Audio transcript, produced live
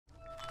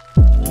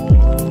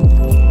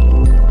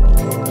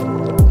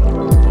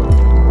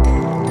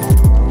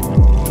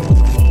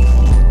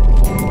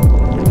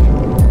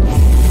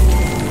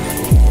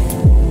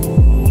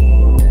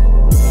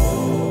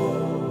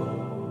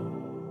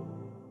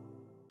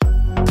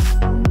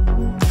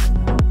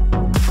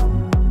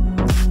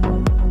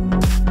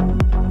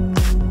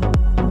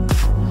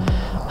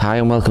Hi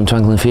and welcome to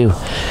Angling for You.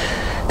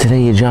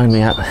 Today you join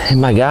me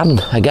in my garden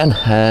again,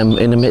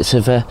 in the midst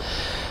of a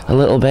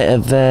little bit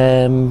of,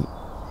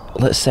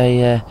 let's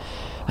say,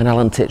 an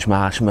Alan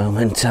Titchmarsh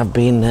moment. I've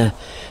been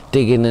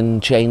digging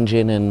and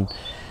changing, and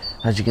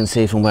as you can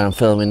see from where I'm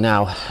filming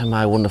now,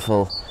 my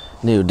wonderful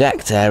new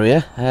decked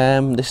area.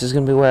 This is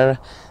going to be where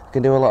I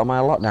can do a lot of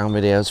my lockdown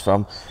videos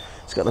from.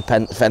 It's got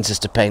the fences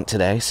to paint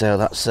today, so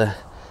that's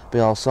be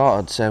all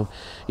sorted. So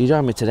you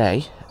join me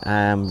today.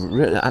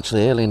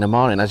 Actually early in the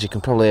morning, as you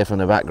can probably hear from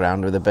the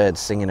background with the birds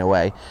singing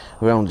away.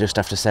 We're on just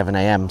after 7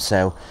 AM,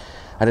 so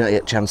I didn't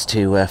get a chance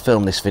to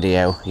film this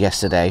video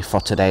yesterday for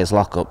today's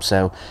lockup,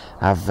 so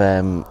I've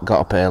got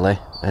up early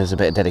as a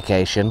bit of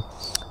dedication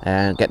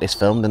and get this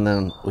filmed, and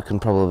then we can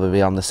probably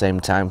be on the same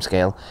time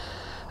scale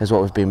as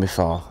what we've been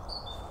before.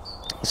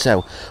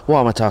 So what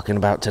am I talking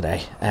about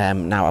today?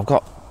 Now I've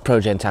got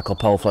Pro-Gen tackle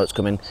pole floats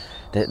coming.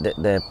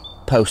 The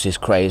post is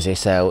crazy,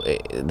 so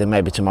there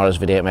may be tomorrow's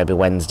video, it may be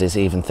Wednesday's,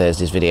 even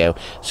Thursday's video.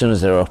 As soon as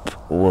they're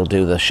up, we'll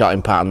do the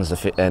shotting patterns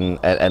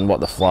and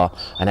what the floor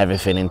and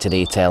everything into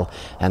detail,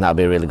 and that'll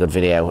be a really good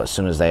video as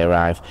soon as they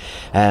arrive.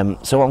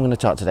 So what I'm going to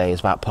talk today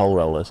is about pole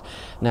rollers.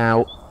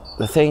 Now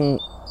the thing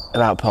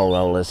about pole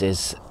rollers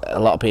is a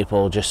lot of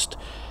people just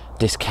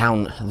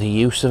discount the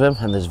use of them,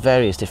 and there's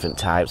various different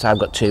types. I've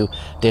got two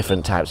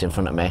different types in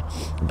front of me,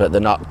 but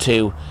they're not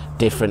too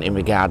different in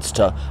regards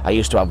to, I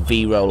used to have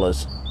V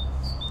rollers.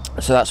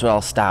 So that's where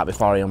I'll start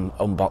before I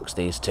unbox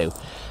these two.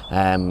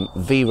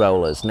 V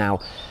rollers. Now,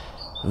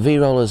 V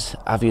rollers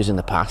I've used in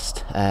the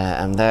past,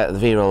 and the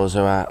V rollers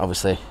are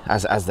obviously,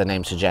 as the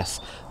name suggests,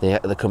 they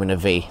come in a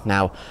V.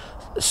 Now,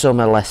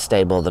 some are less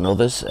stable than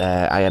others.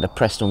 I had a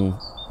Preston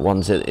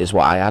ones is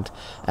what I had.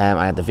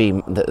 I had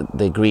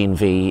the green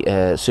V,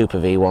 Super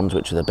V ones,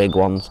 which are the big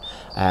ones,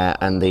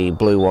 and the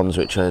blue ones,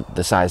 which are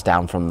the size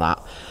down from that.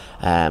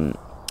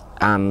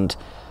 And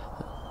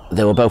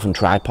they were both on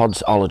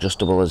tripods, all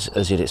adjustable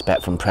as you'd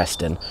expect from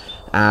Preston,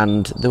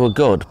 and they were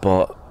good,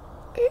 but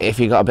if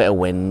you got a bit of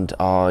wind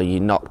or you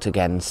knocked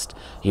against,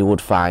 you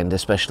would find,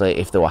 especially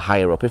if they were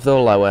higher up, if they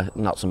were lower,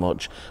 not so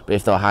much, but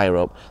if they were higher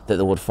up, that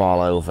they would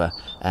fall over.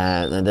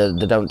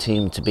 They don't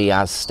seem to be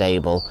as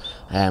stable,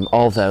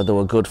 although they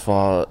were good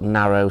for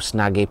narrow,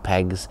 snaggy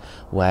pegs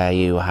where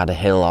you had a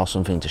hill or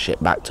something to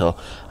ship back to.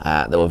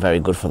 They were very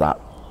good for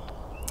that.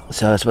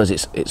 So I suppose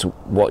it's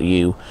what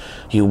you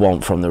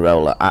want from the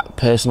roller.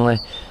 Personally,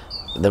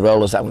 the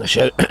rollers that I'm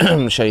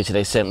going to show you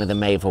today, certainly the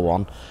Maver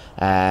one,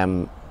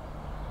 are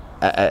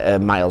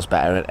miles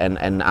better,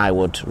 and I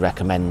would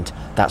recommend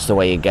that's the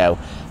way you go.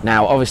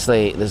 Now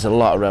obviously there's a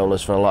lot of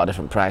rollers for a lot of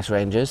different price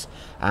ranges,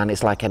 and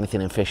it's like anything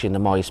in fishing, the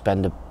more you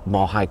spend, the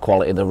more high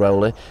quality the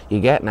roller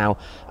you get. Now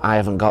I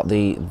haven't got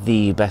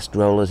the best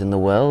rollers in the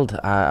world,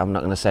 I'm not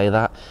going to say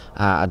that.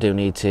 I do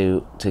need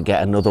to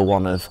get another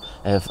one of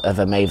a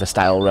Maver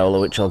style roller,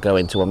 which I'll go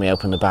into when we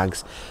open the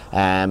bags,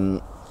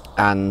 and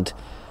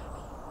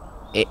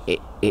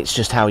it's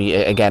just how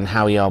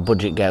your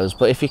budget goes.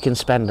 But if you can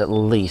spend at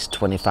least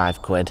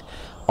 25 quid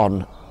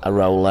on a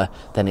roller,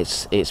 then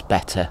it's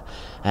better.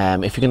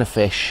 If you're going to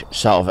fish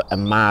sort of a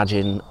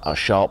margin or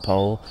short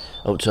pole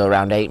up to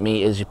around 8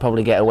 meters, you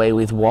probably get away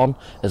with one,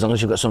 as long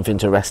as you've got something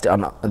to rest it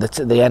on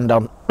the end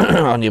on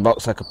on your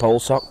box, like a pole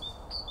sock.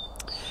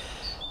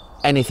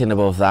 Anything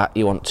above that,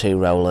 you want 2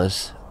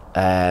 rollers.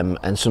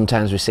 And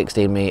sometimes with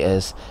 16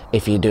 meters,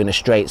 if you're doing a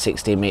straight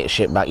 16 meter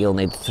ship back, you'll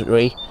need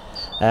 3.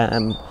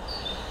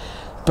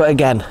 But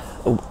again,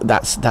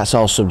 that's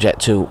all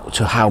subject to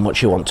how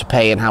much you want to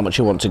pay and how much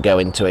you want to go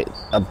into it.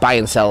 Buy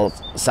and sell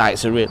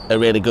sites are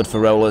really good for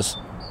rollers.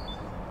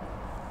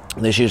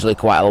 There's usually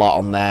quite a lot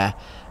on there,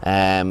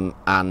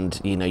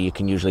 and you know, you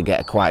can usually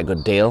get quite a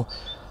good deal.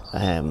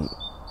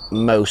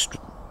 Most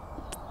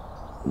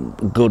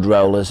good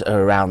rollers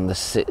are around the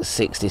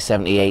 60,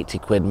 70, 80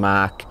 quid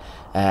mark.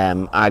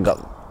 I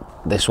got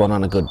this one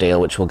on a good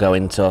deal, which we'll go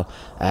into,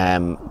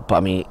 but I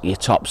mean, your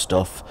top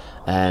stuff,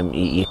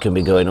 you can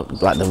be going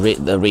up like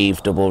the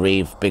Reeve, double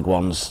Reeve, big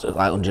ones,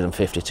 like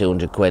 150,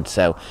 200 quid.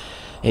 So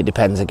it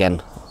depends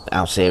again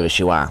how serious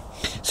you are.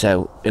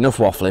 So enough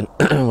waffling.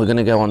 We're going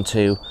to go on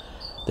to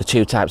the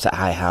 2 types that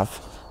I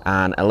have,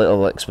 and a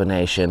little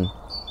explanation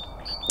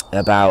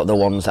about the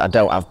ones that I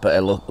don't have but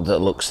that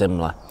look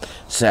similar.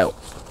 So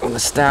I'm going to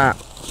start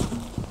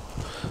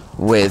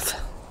with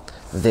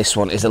this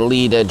one. Is a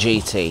Leader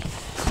GT,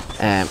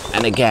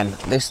 and again,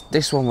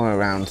 this one were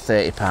around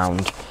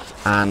 £30,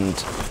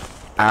 and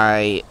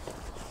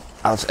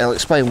I'll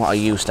explain what I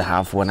used to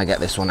have when I get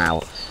this one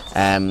out.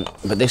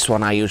 But this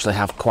one I usually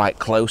have quite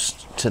close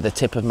to the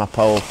tip of my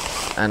pole,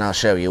 and I'll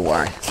show you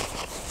why.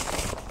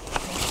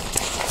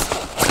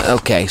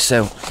 Okay,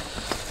 so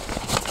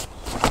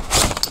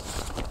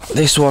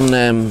this one,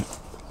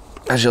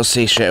 as you'll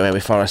see straight away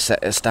before I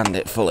stand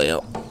it fully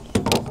up,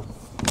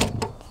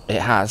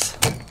 it has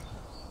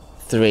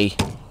 3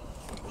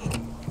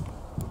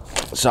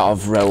 sort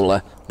of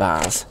roller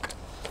bars.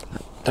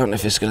 Don't know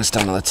if it's going to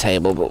stand on the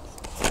table, but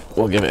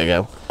we'll give it a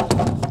go.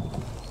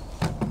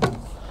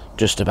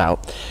 Just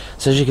about.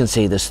 So as you can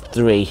see, there's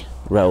 3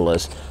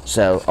 rollers,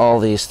 so all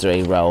these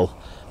 3 roll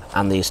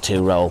and these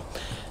two roll.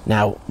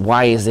 Now,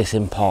 why is this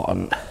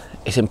important?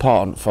 It's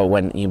important for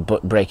when you're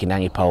breaking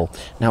down your pole.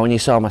 Now, when you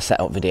saw my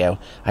setup video,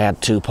 I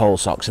had 2 pole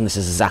socks, and this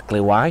is exactly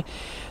why.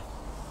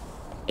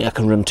 I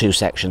can run 2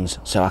 sections,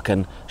 so I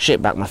can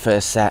ship back my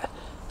first set,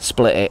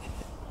 split it,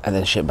 and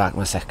then ship back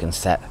my second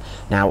set.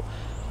 Now,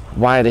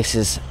 why this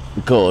is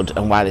good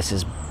and why this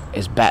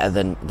is better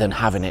than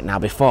having it. Now,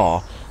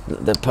 before,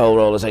 the pole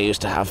rollers I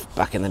used to have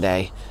back in the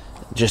day,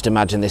 just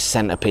imagine this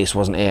centerpiece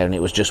wasn't here and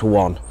it was just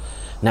one.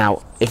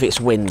 Now, if it's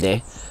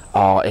windy,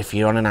 or if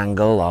you're on an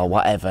angle or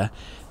whatever,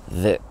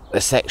 the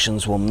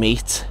sections will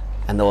meet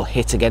and they'll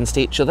hit against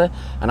each other,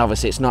 and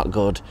obviously it's not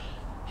good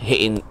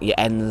hitting your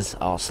ends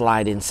or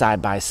sliding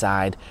side by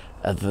side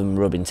of them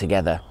rubbing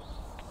together.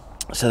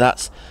 So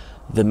that's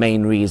the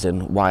main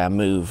reason why I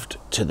moved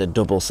to the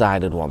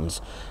double-sided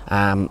ones.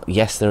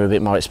 Yes, they're a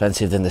bit more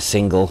expensive than the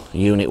single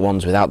unit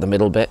ones without the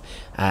middle bit.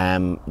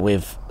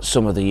 With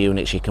some of the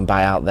units you can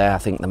buy out there, I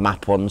think the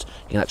map ones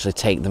you can actually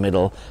take the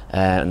middle,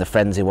 and the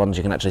frenzy ones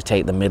you can actually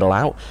take the middle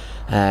out,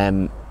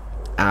 and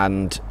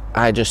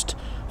I just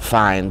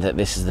find that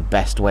this is the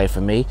best way for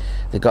me.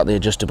 They've got the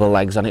adjustable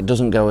legs on. It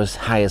doesn't go as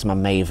high as my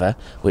Maver,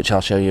 which I'll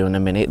show you in a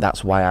minute.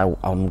 That's why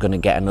I'm going to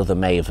get another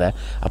Maver.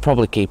 I'll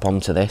probably keep on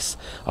to this,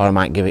 or I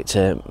might give it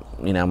to,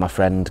 you know, my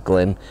friend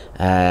Glyn,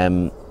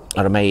 or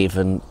I may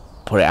even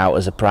put it out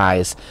as a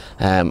prize.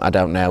 I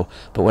don't know,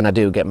 but when I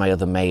do get my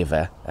other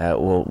Maver,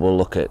 we'll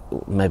look at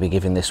maybe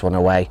giving this one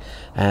away.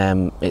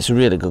 It's a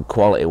really good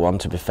quality one,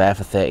 to be fair,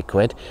 for 30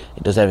 quid.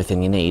 It does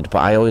everything you need, but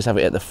I always have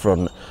it at the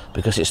front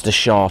because it's the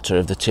shorter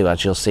of the two,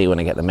 as you'll see when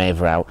I get the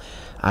Maver out.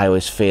 I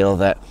always feel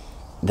that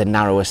the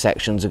narrower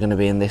sections are going to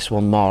be in this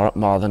one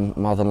more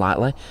than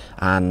likely,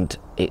 and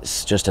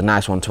it's just a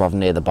nice one to have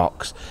near the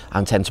box.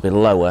 I tend to be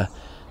lower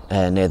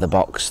near the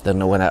box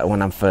than when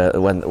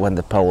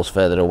the pole's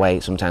further away.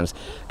 It sometimes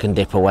can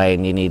dip away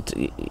and you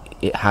need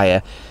it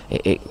higher.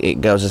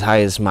 It goes as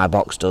high as my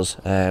box does,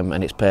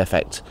 and it's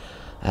perfect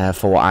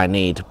for what I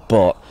need,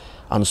 but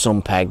on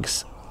some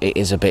pegs it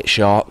is a bit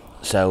short,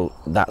 so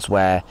that's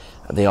where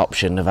the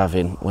option of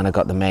having, when I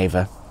got the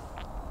Maver,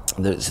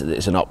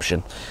 it's an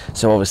option.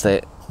 So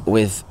obviously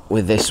with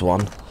this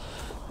one,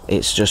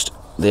 it's just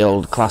the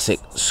old classic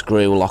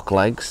screw lock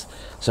legs.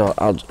 So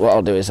what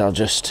I'll do is I'll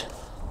just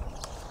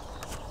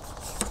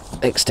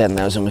extend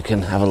those and we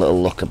can have a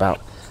little look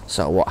about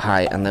sort of what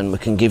height, and then we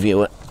can give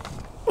you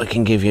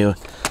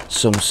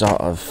some sort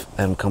of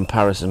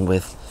comparison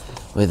with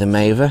the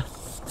Maver.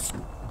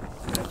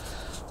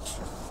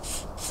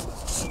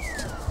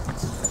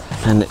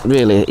 And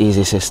really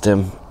easy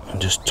system,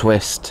 just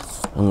twist,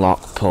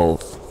 unlock,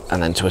 pull,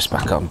 and then twist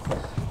back on.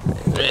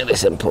 Really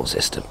simple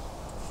system.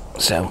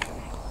 So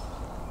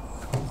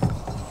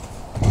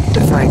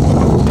if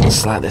I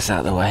slide this out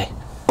of the way,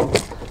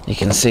 you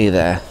can see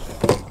there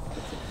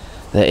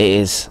that it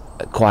is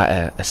quite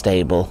a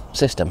stable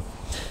system.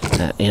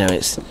 You know,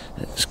 it's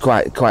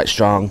quite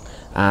strong,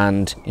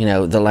 and you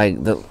know the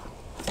leg,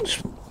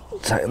 just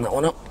tighten that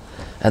one up,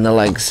 and the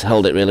legs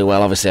hold it really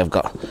well. Obviously I've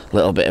got a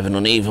little bit of an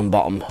uneven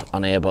bottom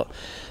on here, but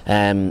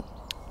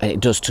it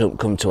does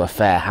come to a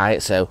fair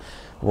height. So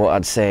what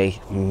I'd say,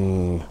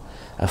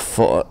 a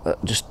foot,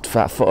 just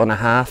about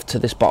 1.5 foot to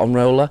this bottom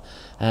roller.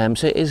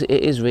 So it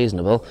is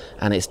reasonable,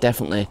 and it's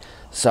definitely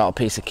sort of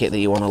piece of kit that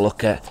you want to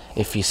look at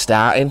if you're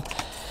starting.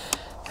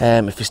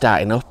 If you're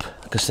starting up,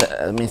 because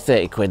I mean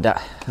 30 quid,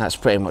 that's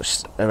pretty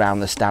much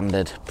around the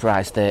standard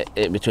price.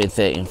 Between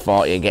 30 and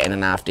 40 you're getting a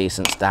half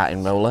decent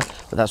starting roller.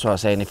 But that's what I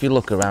was saying, if you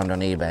look around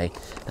on eBay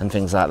and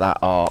things like that,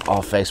 or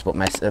Facebook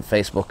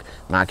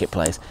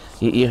Marketplace,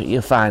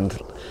 you'll find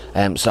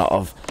sort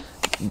of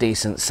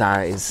decent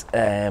size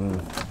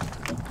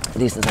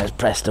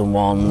Preston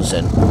ones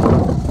and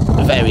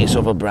various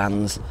other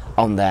brands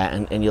on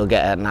there, and you'll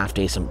get a half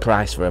decent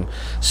price for them.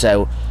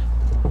 So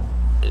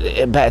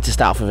better to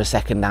start off with a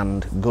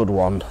second-hand good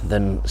one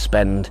than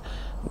spend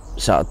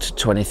sort of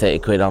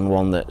 20-30 quid on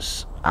one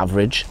that's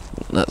average.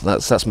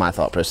 That's my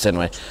thought process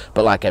anyway.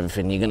 But like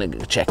everything, you're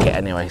gonna check it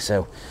anyway.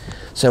 So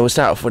we'll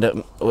start off with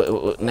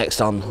it next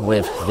on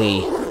with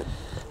the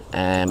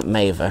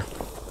Maver,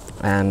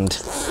 and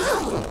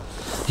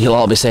you'll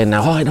all be saying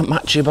now, oh, it don't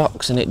match your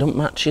box and it don't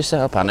match your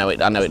setup. I know it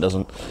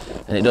doesn't,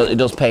 and it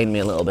does pain me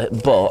a little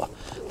bit. But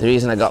the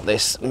reason I got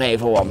this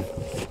Maver one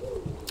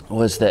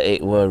was that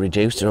it were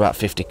reduced to about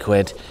 50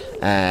 quid.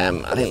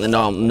 I think the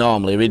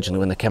normally originally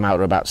when they came out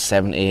were about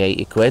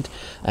 70-80 quid,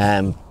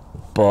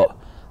 but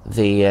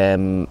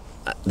they're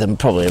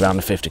probably around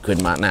the 50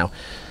 quid mark now.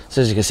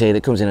 So as you can see,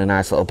 it comes in a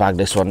nice little bag.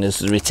 This one,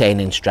 there's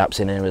retaining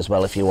straps in here as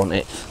well if you want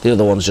it. The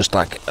other one's just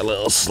like a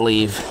little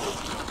sleeve.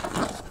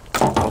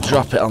 I'll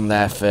drop it on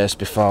there first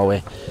before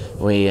we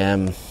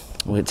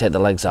take the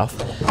legs off.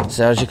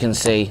 So as you can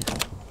see,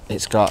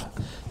 it's got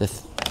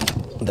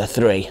the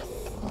 3,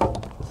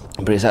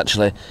 but it's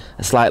actually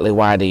a slightly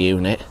wider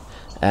unit,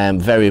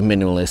 very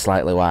minimally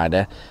slightly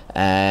wider.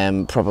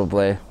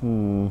 Probably,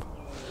 in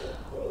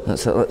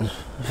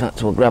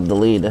fact, we'll grab the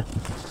leader.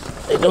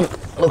 It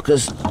don't look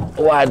as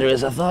wider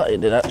as I thought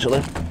it did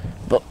actually,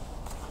 but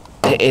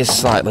it is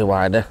slightly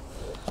wider.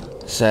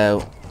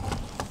 So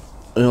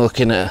we're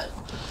looking at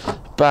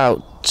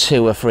about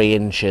 2 or 3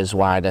 inches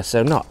wider,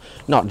 so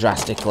not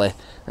drastically.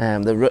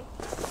 The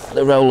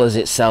rollers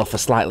itself are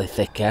slightly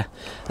thicker,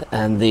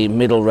 and the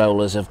middle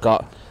rollers have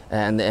got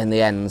and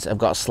the ends have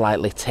got a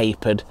slightly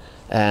tapered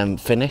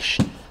finish,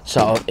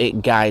 so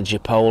it guides your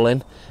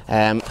poling.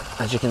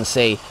 As you can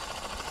see,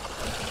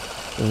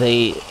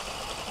 the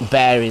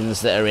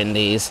bearings that are in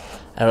these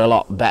are a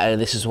lot better.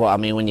 This is what I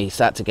mean when you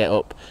start to get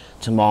up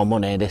to more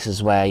money. This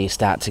is where you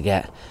start to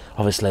get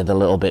obviously the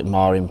little bit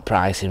more in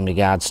price in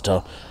regards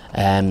to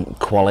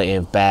quality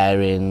of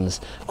bearings,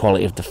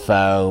 quality of the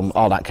foam,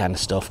 all that kind of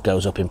stuff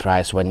goes up in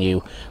price when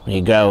you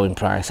grow in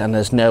price. And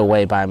there's no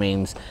way by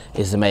means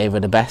is the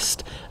Maver the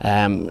best.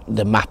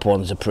 The MAP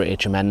ones are pretty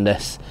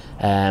tremendous.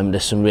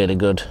 There's some really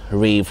good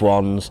Reeve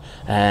ones,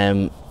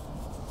 all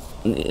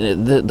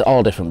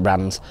different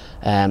brands.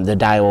 The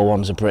Daiwa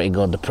ones are pretty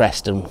good, the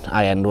Preston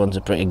high-end ones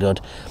are pretty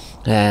good,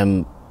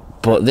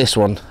 but this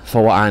one,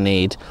 for what I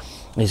need,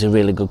 is a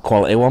really good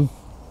quality one.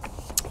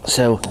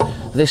 So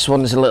this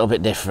one is a little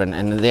bit different,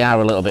 and they are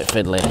a little bit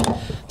fiddly,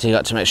 so you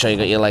got to make sure you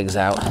got your legs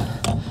out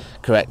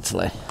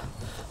correctly.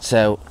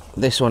 So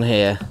this one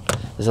here,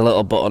 there's a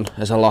little button,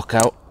 there's a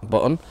lockout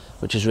button,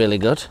 which is really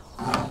good,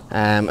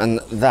 and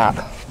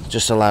that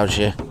just allows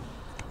you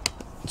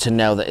to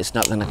know that it's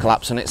not going to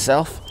collapse on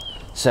itself.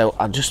 So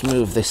I'll just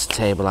move this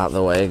table out of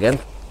the way again.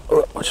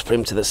 I'll just put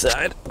him to the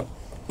side.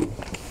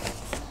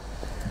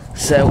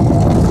 So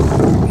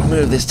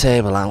move this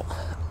table out.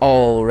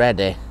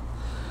 Already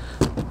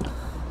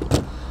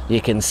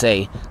you can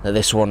see that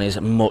this one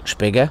is much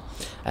bigger,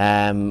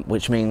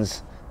 which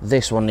means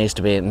this one needs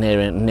to be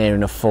near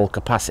enough full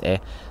capacity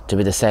to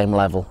be the same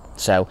level.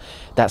 So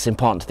that's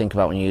important to think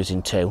about when you're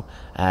using 2.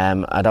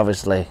 I'd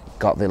obviously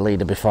got the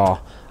leader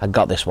before I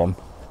got this one,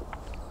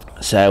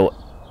 so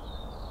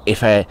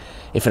if I'd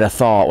have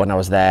thought when I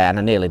was there, and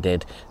I nearly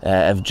did,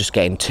 of just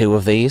getting 2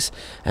 of these,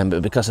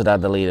 but because I'd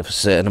had the leader for a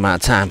certain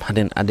amount of time,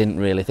 I didn't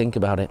really think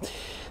about it.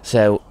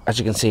 So as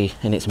you can see,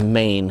 in its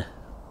main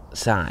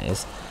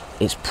size,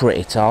 it's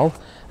pretty tall,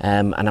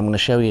 and I'm going to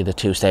show you the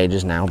 2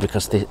 stages now,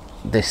 because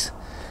this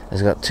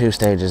has got 2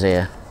 stages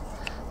here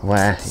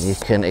where you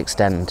can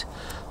extend.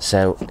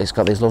 So it's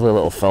got these lovely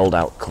little fold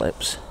out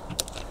clips,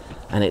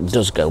 and it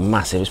does go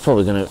massive. It's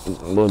probably going to,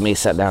 with me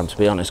set down, to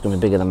be honest, going to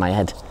be bigger than my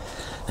head.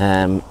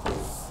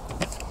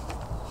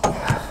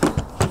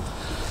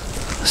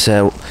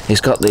 So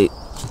it's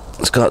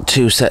got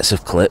 2 sets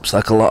of clips,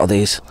 like a lot of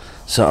these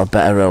sort of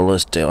better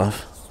rollers do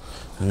have,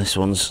 and this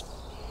one's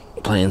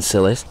playing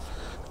sillies.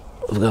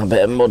 We've got a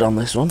bit of mud on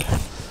this one,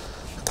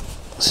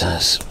 so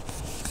it's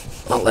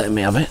not letting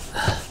me have it.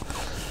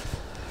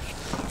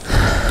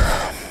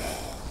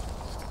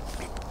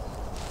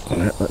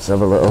 Right, let's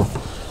have a little.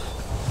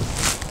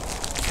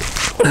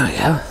 There we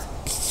go.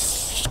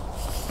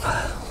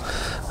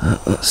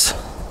 That's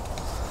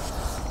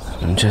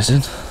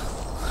interesting.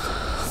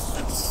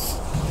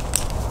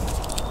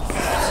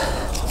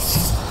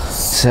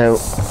 So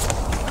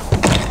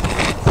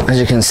as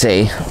you can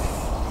see,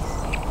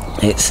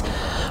 it's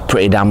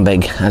pretty damn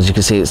big. As you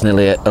can see, it's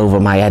nearly over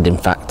my head, in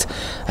fact,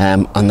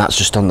 and that's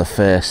just on the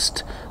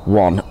first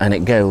one, and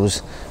it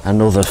goes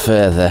another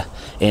further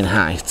in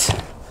height.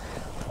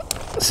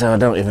 So I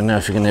don't even know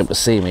if you're going to be able to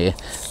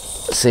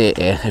see it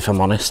here, if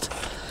I'm honest.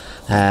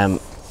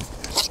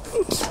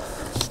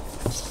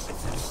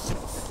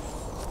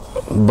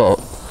 But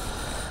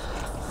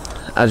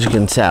as you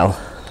can tell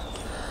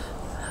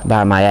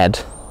by my head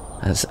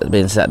as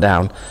being set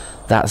down,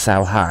 that's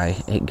how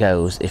high it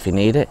goes if you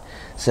need it.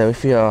 So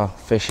if you're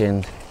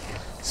fishing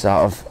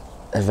sort of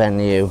a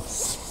venue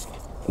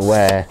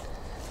where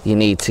you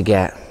need to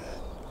get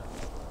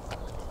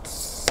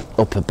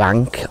up a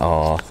bank,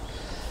 or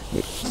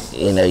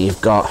you know,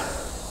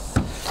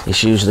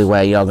 it's usually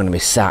where you're going to be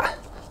sat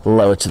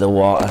lower to the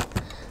water,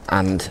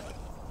 and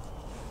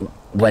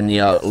when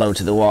you're low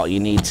to the water you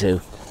need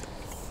to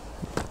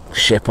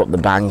ship up the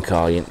bank,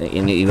 or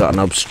you've got an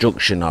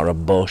obstruction or a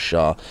bush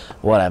or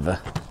whatever,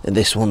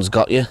 this one's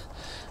got you,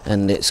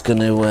 and it's going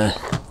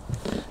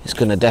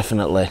to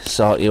definitely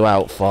sort you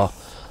out for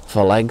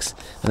legs.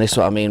 And this is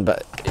what I mean.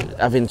 But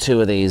having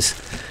 2 of these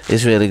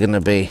is really going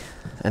to be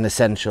an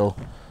essential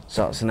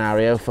sort of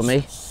scenario for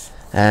me,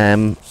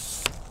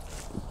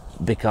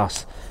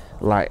 because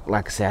like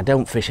I say, I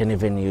don't fish any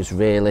venues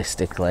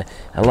realistically.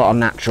 A lot of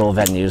natural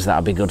venues that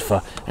I'd be good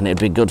for, and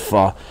it'd be good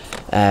for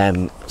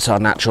sort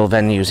of natural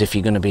venues if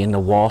you're going to be in the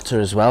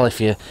water as well.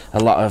 If you, a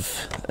lot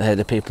of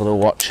the people who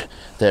watch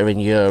that are in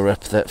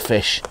Europe that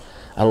fish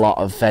a lot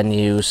of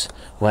venues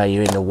where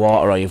you're in the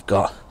water, or you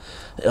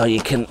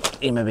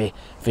may be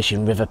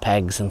fishing river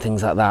pegs and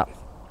things like that.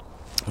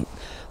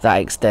 That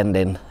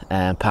extending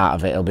part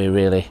of it will be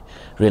really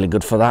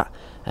good for that,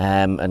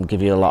 and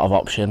give you a lot of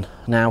option.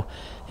 Now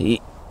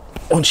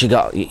once you're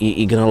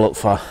going to look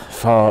for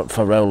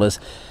rollers,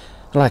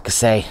 like I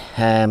say,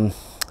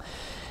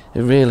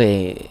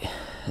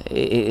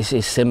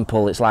 it's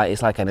simple. It's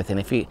like anything.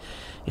 If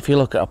you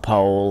look at a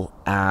pole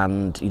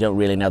and you don't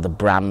really know the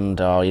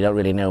brand, or you don't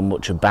really know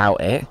much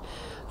about it,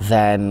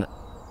 then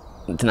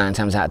 9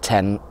 times out of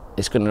 10,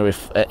 it's going to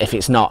if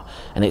it's not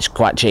and it's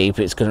quite cheap,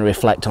 it's going to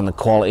reflect on the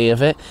quality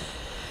of it.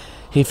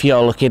 If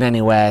you're looking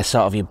anywhere,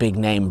 sort of your big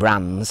name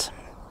brands,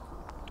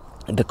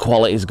 the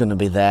quality is going to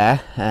be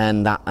there,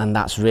 and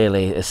that's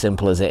really as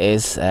simple as it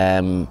is.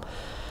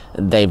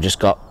 They've just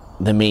got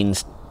the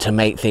means to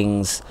make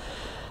things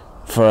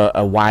for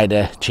a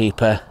wider,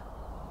 cheaper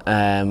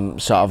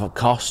sort of a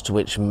cost,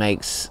 which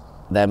makes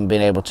them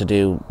being able to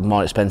do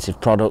more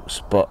expensive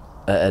products, but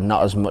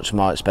not as much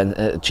more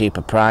expensive,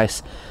 cheaper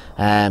price.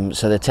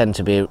 So they tend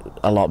to be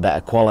a lot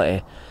better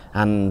quality,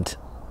 and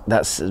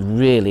that's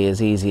really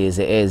as easy as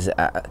it is.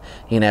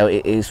 You know,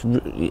 it is,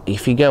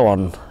 if you go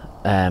on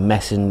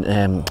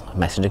Messenger,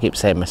 I keep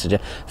saying Messenger,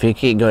 if you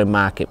keep going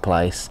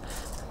Marketplace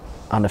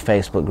on the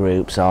Facebook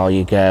groups, or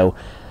you go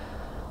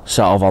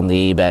sort of on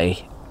the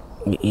eBay,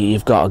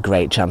 you've got a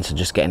great chance of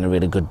just getting a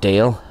really good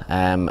deal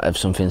of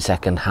something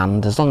second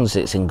hand, as long as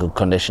it's in good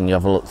condition. You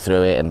have a look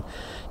through it, and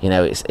you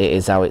know it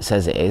is how it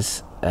says it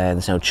is, and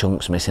there's no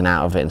chunks missing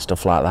out of it and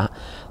stuff like that.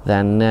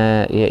 Then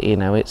you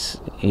know, it's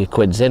your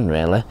quid's in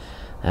really,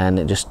 and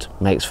it just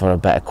makes for a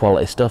better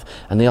quality stuff.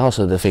 And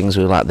also the things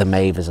with like the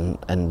Mavers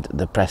and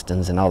the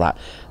Prestons and all that,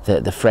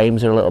 the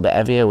frames are a little bit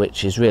heavier,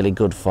 which is really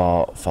good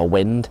for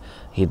wind.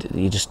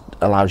 You just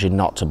allows you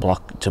not to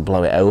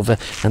blow it over,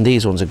 and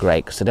these ones are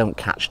great because they don't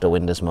catch the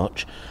wind as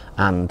much,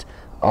 and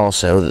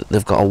also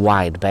they've got a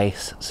wide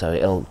base, so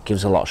it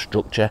gives a lot of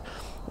structure,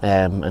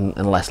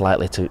 and less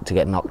likely to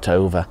get knocked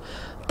over.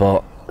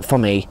 But for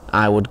me,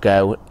 I would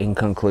go, in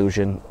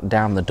conclusion,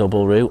 down the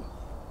double route.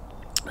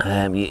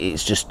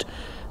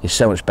 It's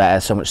so much better,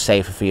 so much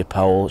safer for your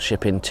pole,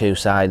 shipping 2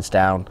 sides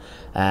down,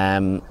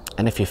 and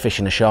if you're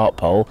fishing a short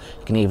pole,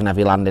 you can even have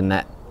your landing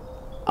net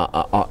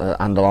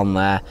handle on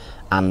there,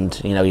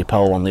 and you know, your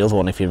pole on the other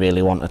one if you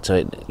really wanted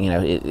to. You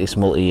know, it's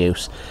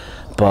multi-use.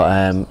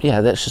 But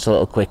yeah, that's just a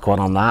little quick one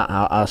on that.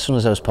 As soon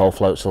as those pole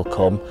floats will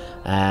come,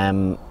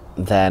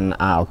 then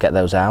I'll get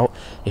those out.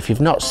 If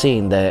you've not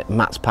seen the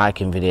Matt's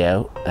piking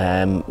video,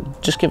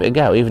 just give it a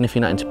go. Even if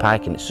you're not into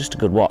piking, it's just a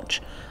good watch.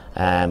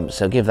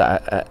 So give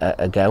that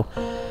a go.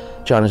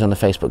 Join us on the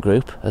Facebook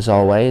group, as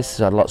always. There's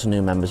had lots of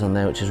new members on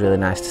there, which is really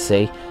nice to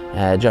see.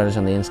 Join us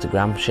on the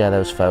Instagram, share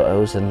those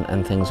photos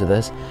and things with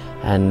us,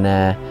 and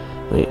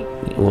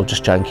we'll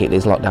just try and keep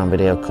these lockdown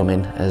videos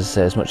coming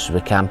as much as we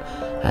can.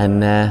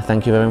 And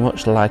thank you very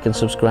much. Like and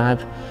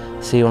subscribe.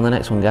 See you on the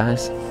next one,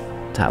 guys.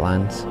 Tight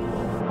lines.